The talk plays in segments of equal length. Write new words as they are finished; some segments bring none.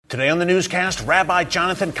Today on the Newscast, Rabbi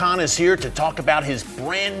Jonathan Cahn is here to talk about his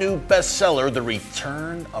brand new bestseller, The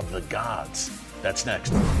Return of the Gods. That's next.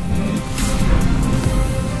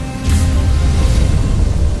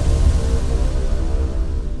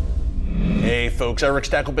 Hey folks, Eric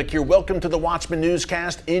Stakelbeck here. Welcome to the Watchman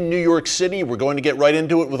Newscast in New York City. We're going to get right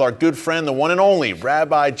into it with our good friend, the one and only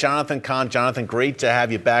Rabbi Jonathan Cahn. Jonathan, great to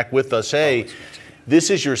have you back with us. Hey,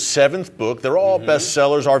 this is your seventh book. They're all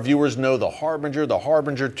bestsellers. Our viewers know The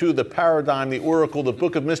Harbinger 2, The Paradigm, The Oracle, The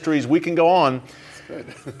Book of Mysteries. We can go on. Good.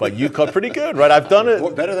 But you cut pretty good, right? I've done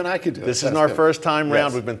it. Better than I could do. This isn't our first time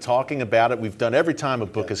round. Yes. We've been talking about it. We've done every time a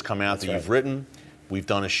book has come out that right. you've written. We've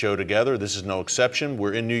done a show together. This is no exception.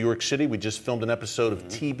 We're in New York City. We just filmed an episode of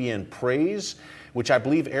TBN Praise, which I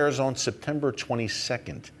believe airs on September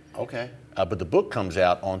 22nd. Okay. But the book comes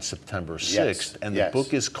out on September 6th, Yes. and Yes. the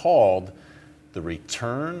book is called The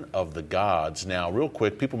Return of the Gods. Now, real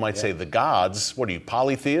quick, people might say, the gods, what are you,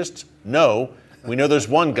 polytheists? No. We know there's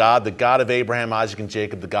one God, the God of Abraham, Isaac, and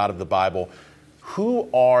Jacob, the God of the Bible. Who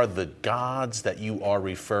are the gods that you are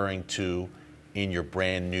referring to in your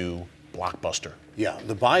brand new blockbuster? Yeah,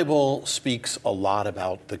 the Bible speaks a lot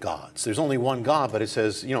about the gods. There's only one God, but it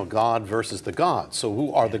says, God versus the gods. So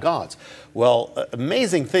who are the gods? Well,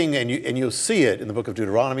 amazing thing, and you'll see it in the book of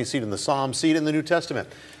Deuteronomy, see it in the Psalms, see it in the New Testament,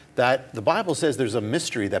 that the Bible says there's a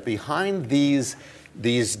mystery that behind these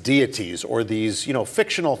deities or these,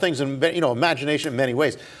 fictional things and, imagination in many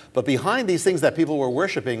ways, but behind these things that people were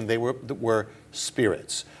worshiping, they were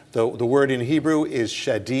spirits. The word in Hebrew is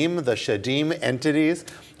shadim, the shadim entities.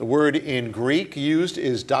 The word in Greek used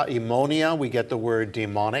is daimonia. We get the word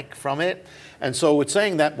demonic from it. And so it's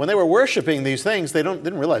saying that when they were worshiping these things, they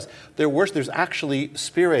didn't realize there's actually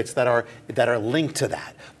spirits that are linked to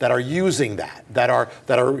that are using that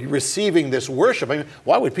are receiving this worship. I mean,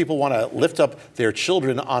 why would people want to lift up their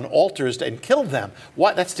children on altars and kill them?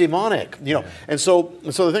 Why? That's demonic, Yeah. And so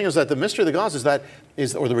the thing is that the mystery of the gods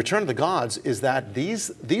or the return of the gods is that these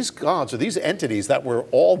gods or these entities that were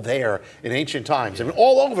all there in ancient times, I mean,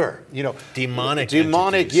 all over, Demonic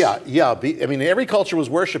entities. Yeah. Every culture was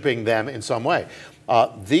worshiping them in some way.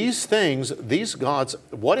 These things, these gods,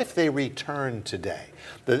 what if they return today?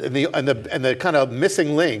 The kind of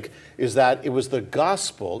missing link is that it was the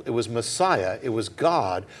gospel, it was Messiah, it was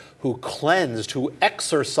God who cleansed, who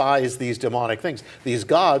exorcised these demonic things, these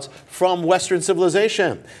gods from Western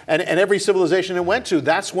civilization. And every civilization it went to,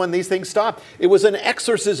 that's when these things stopped. It was an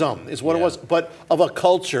exorcism, is what it was, but of a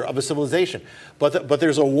culture, of a civilization. But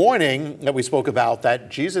there's a warning that we spoke about that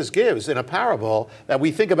Jesus gives in a parable that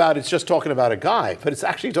we think about, it's just talking about a guy, but it's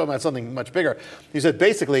actually talking about something much bigger. He said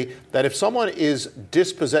basically that if someone is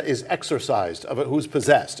exorcised, who's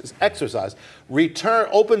possessed, is exorcised,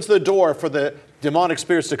 opens the door for the demonic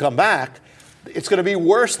spirits to come back, it's going to be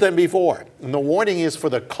worse than before. And the warning is for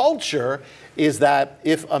the culture is that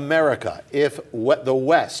if America, if the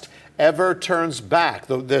West ever turns back,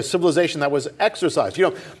 the civilization that was exorcised.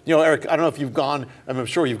 Eric, I don't know if you've gone, I'm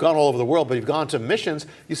sure you've gone all over the world, but you've gone to missions.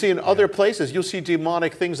 You see in other places, you'll see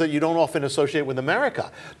demonic things that you don't often associate with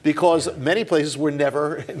America because many places were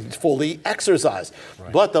never fully exorcised.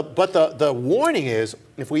 Right. But the warning is,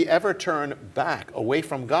 if we ever turn back away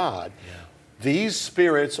from God, these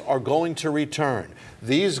spirits are going to return.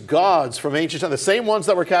 These gods from ancient times, the same ones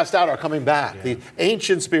that were cast out are coming back. Yeah. The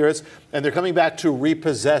ancient spirits, and they're coming back to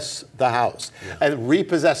repossess the house and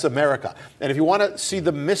repossess America. And if you want to see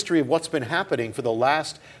the mystery of what's been happening for the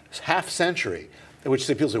last half century, in which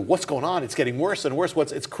people say, what's going on? It's getting worse and worse.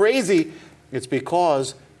 It's crazy. It's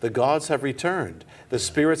because the gods have returned. The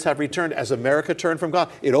spirits have returned. As America turned from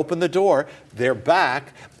God, it opened the door. They're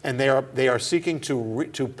back, and they are seeking to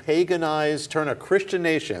paganize, turn a Christian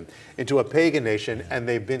nation into a pagan nation, and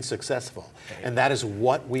they've been successful. And that is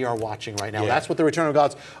what we are watching right now. Yeah. That's what the return of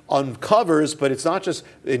gods uncovers, but it's not just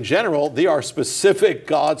in general. They are specific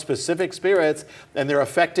gods, specific spirits, and they're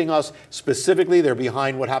affecting us specifically. They're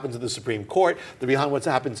behind what happens in the Supreme Court. They're behind what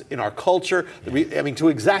happens in our culture. To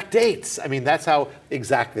exact dates. That's how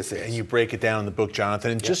exact this is. And you break it down in the book,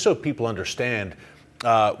 Jonathan. And just so people understand,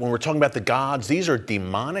 when we're talking about the gods, these are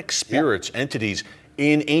demonic spirits, entities.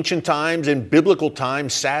 In ancient times, in biblical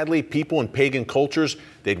times, sadly, people in pagan cultures,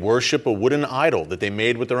 they'd worship a wooden idol that they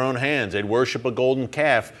made with their own hands. They'd worship a golden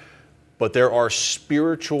calf. But there are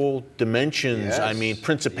spiritual dimensions,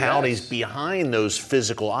 principalities behind those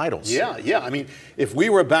physical idols. Yeah. if we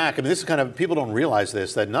were back, I mean, this is kind of, people don't realize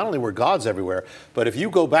this, that not only were gods everywhere, but if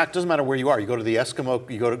you go back, doesn't matter where you are, you go to the Eskimo,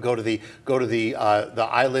 you go to the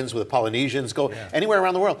islands with the Polynesians, go anywhere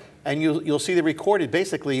around the world, and you'll see they recorded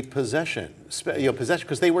basically possession, possession,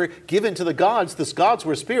 because they were given to the gods. The gods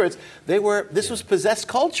were spirits. This was possessed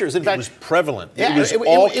cultures. In fact, it was prevalent. Yeah, it was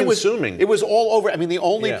all consuming. It was all over. I mean, the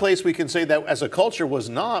only place we can say that as a culture was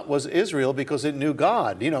Israel, because it knew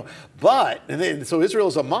God. But so Israel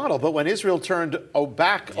is a model. But when Israel turned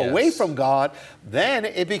back away from God, then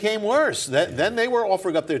it became worse. Then they were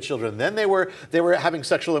offering up their children. Then they were having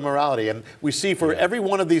sexual immorality. And we see for every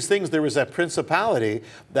one of these things there was a principality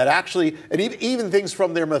that actually, and even things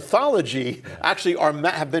from their mythology actually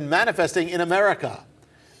have been manifesting in America.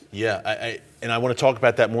 Yeah, and I want to talk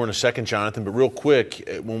about that more in a second, Jonathan, but real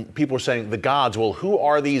quick, when people are saying the gods, well, who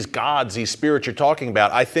are these gods, these spirits you're talking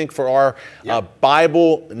about? I think for our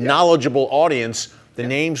Bible knowledgeable audience, the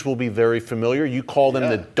names will be very familiar. You call them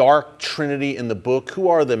the Dark Trinity in the book. Who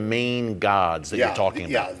are the main gods that you're talking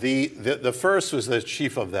about? Yeah, the first was the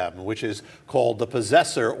chief of them, which is called the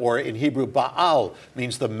possessor, or in Hebrew, Baal,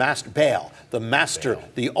 means the master, Baal, the master,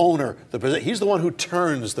 the owner, he's the one who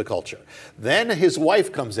turns the culture. Then his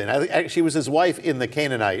wife comes in. She was his wife in the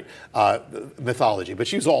Canaanite mythology, but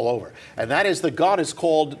she's all over. And that is the goddess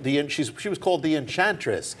called, she was called the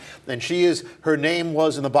enchantress. And her name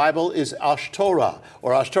was, in the Bible, is Ashtoreth.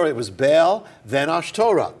 Or Ashtoreth, it was Baal, then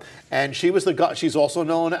Ashtoreth. And she was the god. She's also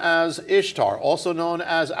known as Ishtar, also known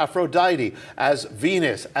as Aphrodite, as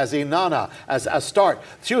Venus, as Inanna, as Astarte.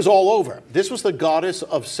 She was all over. This was the goddess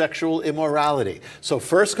of sexual immorality. So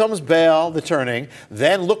first comes Baal, the turning.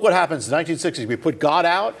 Then look what happens in the 1960s. We put God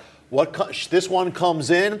out. This one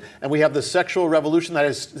comes in, and we have the sexual revolution that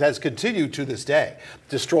has continued to this day,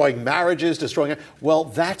 destroying marriages, well,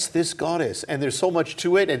 that's this goddess, and there's so much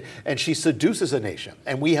to it, and she seduces a nation,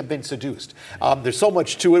 and we have been seduced. There's so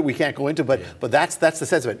much to it we can't go into, but that's the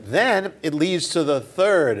sense of it. Then it leads to the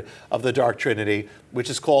third of the Dark Trinity, which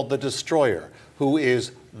is called the Destroyer, who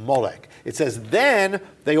is Molech. It says, then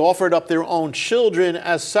they offered up their own children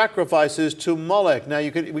as sacrifices to Molech. Now,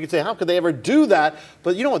 we could say, how could they ever do that?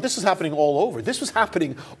 But you know what? This is happening all over. This was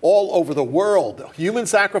happening all over the world. Human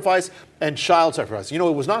sacrifice and child sacrifice. It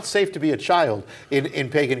was not safe to be a child in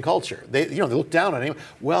pagan culture. They looked down on anyone.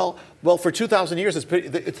 Well, for 2,000 years,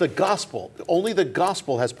 it's the gospel. Only the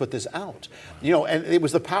gospel has put this out. And it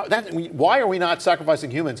was the power. Why are we not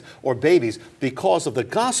sacrificing humans or babies? Because of the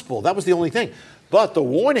gospel. That was the only thing. But the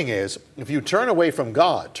warning is, if you turn away from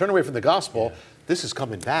God, turn away from the gospel, this is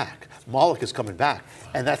coming back. Moloch is coming back.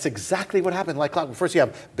 And that's exactly what happened. Like first you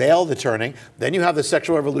have Baal, the turning. Then you have the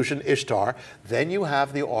sexual revolution, Ishtar. Then you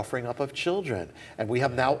have the offering up of children. And we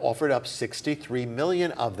have now offered up 63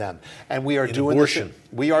 million of them. And we are doing abortion.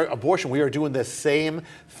 We are doing the same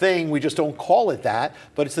thing. We just don't call it that.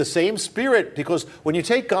 But it's the same spirit, because when you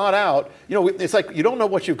take God out, it's like you don't know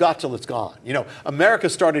what you've got till it's gone. America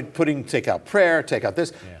started take out prayer, take out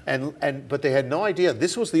this, but they had no idea.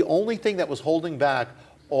 This was the only thing that was holding back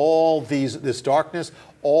all this darkness,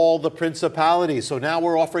 all the principalities. So now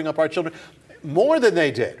we're offering up our children more than they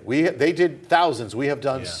did. They did thousands. We have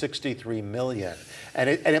done 63 million. And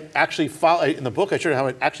it actually in the book I showed you how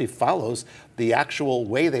it actually follows the actual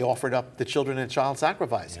way they offered up the children in child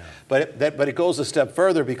sacrifice. Yeah. But it goes a step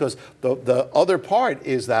further, because the other part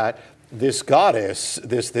is that this goddess,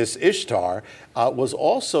 this Ishtar, was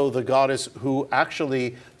also the goddess who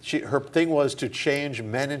actually, her thing was to change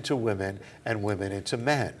men into women and women into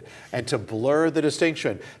men, and to blur the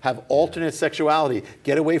distinction, have alternate sexuality,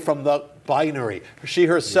 get away from the binary. She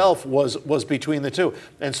herself was between the two,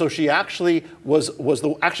 and so she actually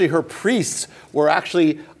actually her priests were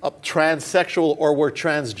actually transsexual, or were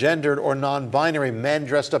transgendered or non-binary, men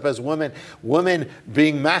dressed up as women, women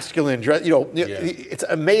being masculine. It's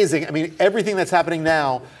amazing. I mean, everything that's happening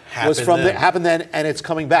now happened then, and it's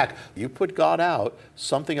coming back. You put God out,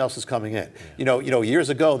 something else is coming in. Years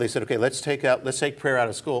ago they said, okay, let's take prayer out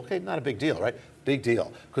of school. Okay, not a big deal, right? Big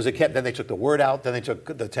deal, because then they took the word out, then they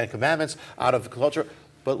took the Ten Commandments out of culture.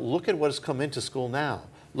 But look at what has come into school now.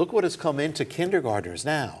 Look what has come into kindergartners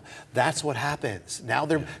now. That's what happens.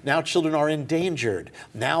 Now children are endangered.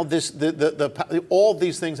 Now all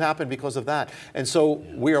these things happen because of that. And so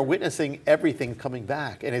we are witnessing everything coming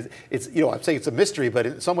back. And it's I'm saying it's a mystery, but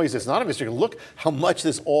in some ways it's not a mystery. Look how much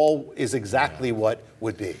this all is exactly what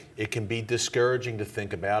would be. It can be discouraging to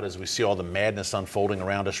think about as we see all the madness unfolding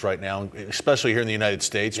around us right now, especially here in the United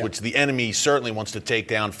States, which the enemy certainly wants to take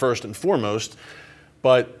down first and foremost.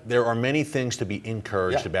 But there are many things to be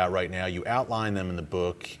encouraged about right now. You outline them in the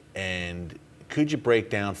book, and could you break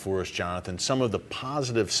down for us, Jonathan, some of the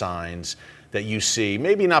positive signs that you see?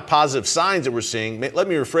 Maybe not positive signs that we're seeing. Let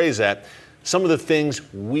me rephrase that. Some of the things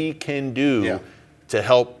we can do to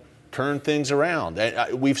help turn things around.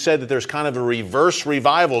 We've said that there's kind of a reverse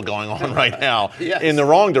revival going on right now in the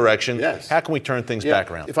wrong direction. Yes. How can we turn things back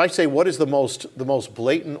around? If I say what is the most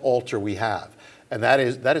blatant altar we have, and that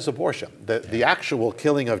is abortion. The actual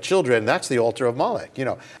killing of children, that's the altar of Molech. You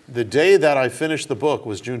know, the day that I finished the book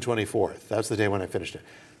was June 24th. That's the day when I finished it.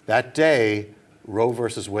 That day, Roe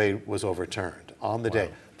versus Wade was overturned on the day.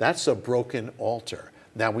 That's a broken altar.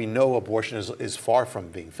 Now, we know abortion is far from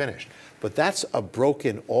being finished, but that's a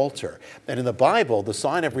broken altar. And in the Bible, the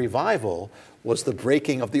sign of revival was the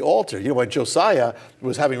breaking of the altar. You know, when Josiah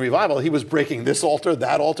was having revival, he was breaking this altar,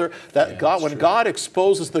 that altar. When God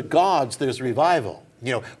exposes the gods, there's revival.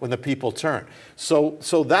 You know, when the people turn. So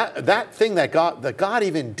that thing that God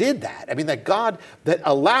even did that. I mean, that God that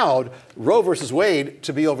allowed Roe versus Wade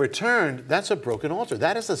to be overturned, that's a broken altar.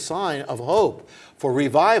 That is a sign of hope for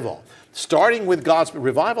revival. Starting with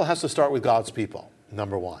revival has to start with God's people,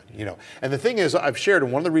 number one. You know, and the thing is, I've shared,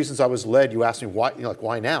 and one of the reasons I was led, you asked me why, you know, like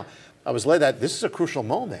why now? I was led that this is a crucial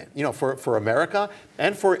moment, you know, for America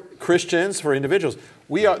and for Christians, for individuals.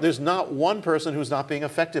 There's not one person who's not being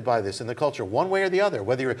affected by this in the culture, one way or the other,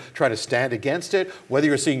 whether you're trying to stand against it, whether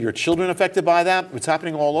you're seeing your children affected by that, it's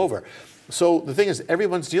happening all over. So the thing is,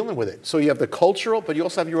 everyone's dealing with it. So you have the cultural, but you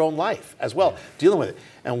also have your own life as well, dealing with it.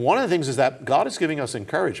 And one of the things is that God is giving us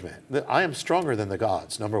encouragement, that I am stronger than the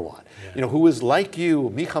gods, number one. You know, who is like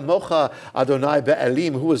you, Michamocha Adonai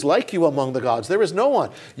Be'elim, who is like you among the gods? There is no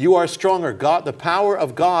one. You are stronger. God, the power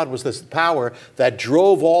of God was this power that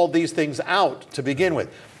drove all these things out to begin with.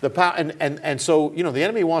 And so, you know, the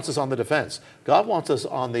enemy wants us on the defense. God wants us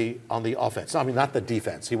on the offense. I mean, not the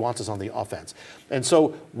defense. He wants us on the offense. And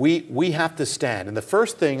so we have to stand. And the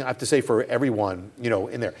first thing I have to say for everyone, you know,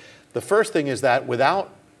 in there, the first thing is that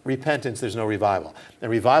without repentance, there's no revival. And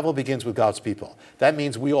revival begins with God's people. That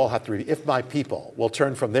means we all have to, if my people will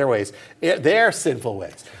turn from their ways, their sinful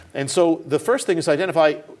ways. And so the first thing is to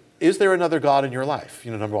identify, is there another God in your life?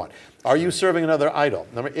 You know, number one. Are you serving another idol?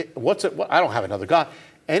 I don't have another God.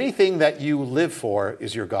 Anything that you live for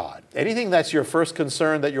is your God. Anything that's your first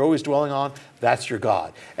concern that you're always dwelling on, that's your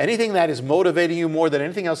God. Anything that is motivating you more than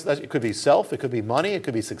anything else, it could be self, it could be money, it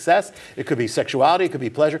could be success, it could be sexuality, it could be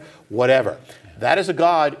pleasure, whatever. That is a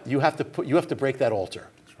God. You have to break that altar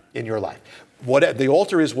in your life. The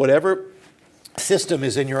altar is whatever system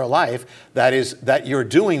is in your life that you're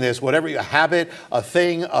doing this, whatever a habit, a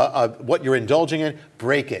thing, what you're indulging in,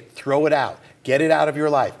 break it, throw it out, get it out of your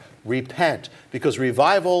life. Repent, because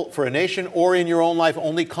revival for a nation or in your own life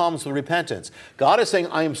only comes with repentance. God is saying,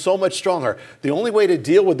 I am so much stronger. The only way to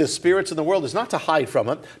deal with the spirits in the world is not to hide from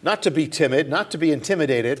them, not to be timid, not to be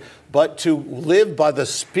intimidated, but to live by the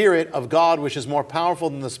Spirit of God, which is more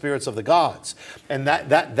powerful than the spirits of the gods. And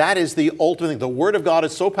that is the ultimate thing. The Word of God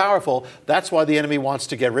is so powerful, that's why the enemy wants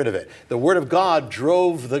to get rid of it. The Word of God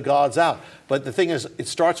drove the gods out. But the thing is, it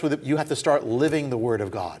starts with, you have to start living the Word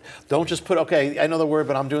of God. Don't just put, okay, I know the Word,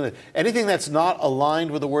 but I'm doing it. Anything that's not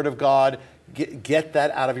aligned with the Word of God, get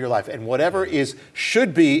that out of your life. And whatever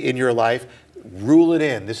should be in your life, rule it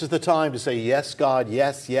in. This is the time to say, yes, God,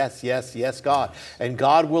 yes, yes, yes, yes, God. And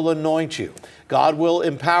God will anoint you. God will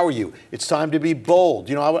empower you. It's time to be bold.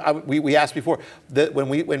 You know, we asked before that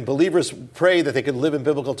when believers pray that they could live in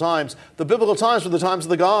biblical times, the biblical times were the times of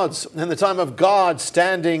the gods, and the time of God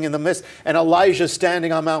standing in the midst, and Elijah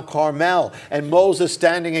standing on Mount Carmel, and Moses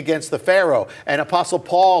standing against the Pharaoh, and Apostle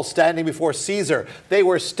Paul standing before Caesar. They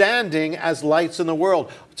were standing as lights in the world.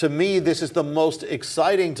 To me, this is the most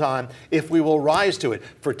exciting time if we will rise to it.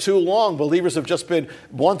 For too long, believers have just been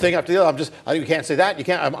one thing after the other. You can't say that. You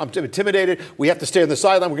can't. I'm intimidated. We have to stay on the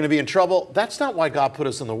sideline. We're going to be in trouble. That's not why God put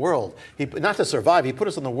us in the world. Not to survive. He put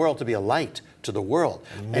us in the world to be a light to the world.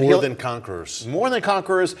 More than conquerors. More than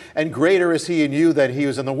conquerors, and greater is He in you than He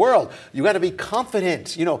is in the world. You got to be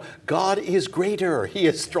confident. You know, God is greater. He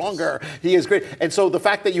is stronger. He is great. And so the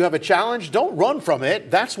fact that you have a challenge, don't run from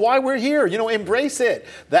it. That's why we're here. You know, embrace it.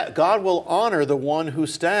 That God will honor the one who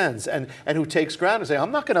stands and who takes ground and say,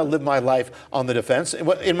 I'm not going to live my life on the defense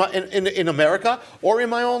in America or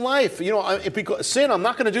in my own life. You know, sin, I'm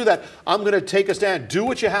not going to do that. I'm going to take a stand. Do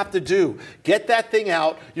what you have to do. Get that thing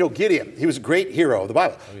out. You know, Gideon, he was a great hero of the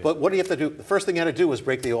Bible. Oh, yeah. But what do you have to do? The first thing he had to do was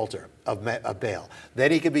break the altar of Baal.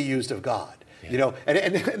 Then he could be used of God. You know,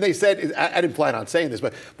 and they said, I didn't plan on saying this,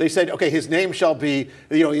 but they said, okay, his name shall be,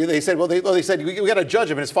 you know, they said, they said, we got to judge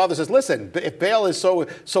him. And his father says, listen, if Baal is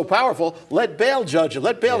so powerful, let Baal judge him.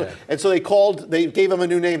 Let Baal. Yeah. And so they gave him a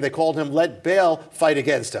new name. They called him, let Baal fight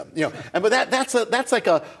against him. You know, but that's like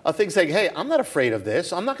a thing saying, hey, I'm not afraid of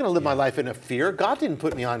this. I'm not going to live my life in a fear. God didn't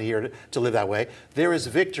put me on here to live that way. There is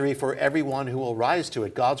victory for everyone who will rise to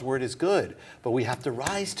it. God's word is good, but we have to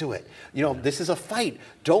rise to it. You know, this is a fight.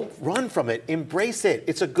 Don't run from it. Embrace it.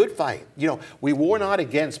 It's a good fight. You know, we war not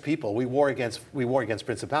against people. We war against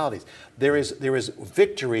principalities. There is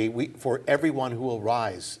victory for everyone who will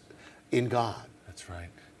rise in God. That's right.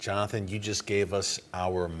 Jonathan, you just gave us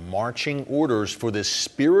our marching orders for this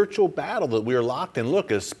spiritual battle that we are locked in.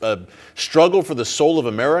 Look, it's a struggle for the soul of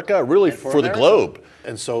America, really for the globe.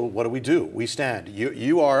 And so what do? We stand.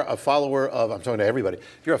 You are a follower of, I'm talking to everybody,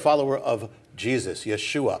 you're a follower of Jesus,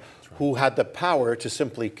 Yeshua, who had the power to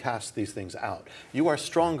simply cast these things out. You are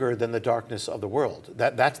stronger than the darkness of the world.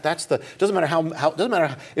 That's the, doesn't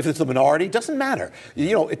matter if it's the minority, doesn't matter.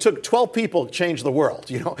 You know, it took 12 people to change the world,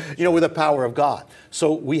 you know, with the power of God.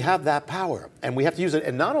 So we have that power and we have to use it.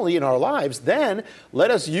 And not only in our lives, then let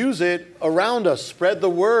us use it around us. Spread the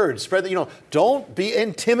word, don't be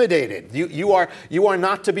intimidated. You are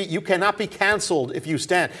not to be, you cannot be canceled if you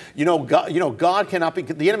stand. God cannot be,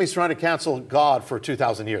 the enemy's trying to cancel God for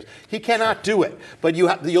 2,000 years. He cannot do it. But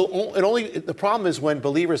the problem is when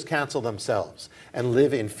believers cancel themselves and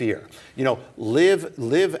live in fear. You know,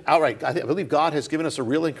 live outright. I believe God has given us a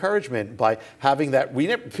real encouragement by having that.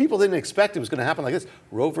 People didn't expect it was going to happen like this.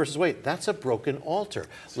 Roe versus Wade, that's a broken altar.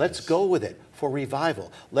 Let's go with it for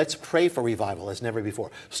revival. Let's pray for revival as never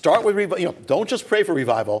before. Start with revival. Don't just pray for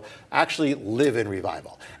revival. Actually live in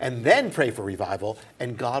revival. And then pray for revival,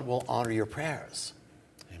 and God will honor your prayers.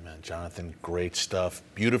 Jonathan, great stuff.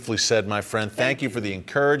 Beautifully said, my friend. Thank you for the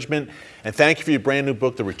encouragement. And thank you for your brand new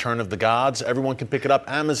book, The Return of the Gods. Everyone can pick it up,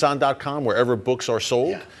 Amazon.com, wherever books are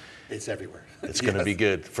sold. Yeah, it's everywhere. It's going to be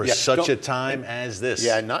good for such a time as this.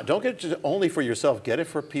 Yeah, don't get it only for yourself. Get it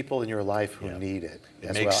for people in your life who need it.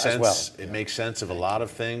 It makes sense. It makes sense of a lot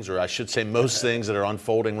of things, or I should say most things that are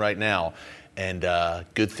unfolding right now. And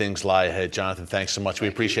good things lie ahead. Jonathan, thanks so much. We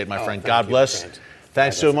appreciate it, my friend. God bless.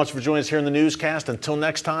 Thanks so much for joining us here in the newscast. Until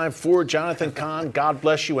next time, for Jonathan Cahn, God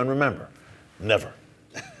bless you. And remember, never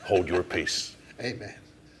hold your peace. Amen.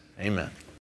 Amen.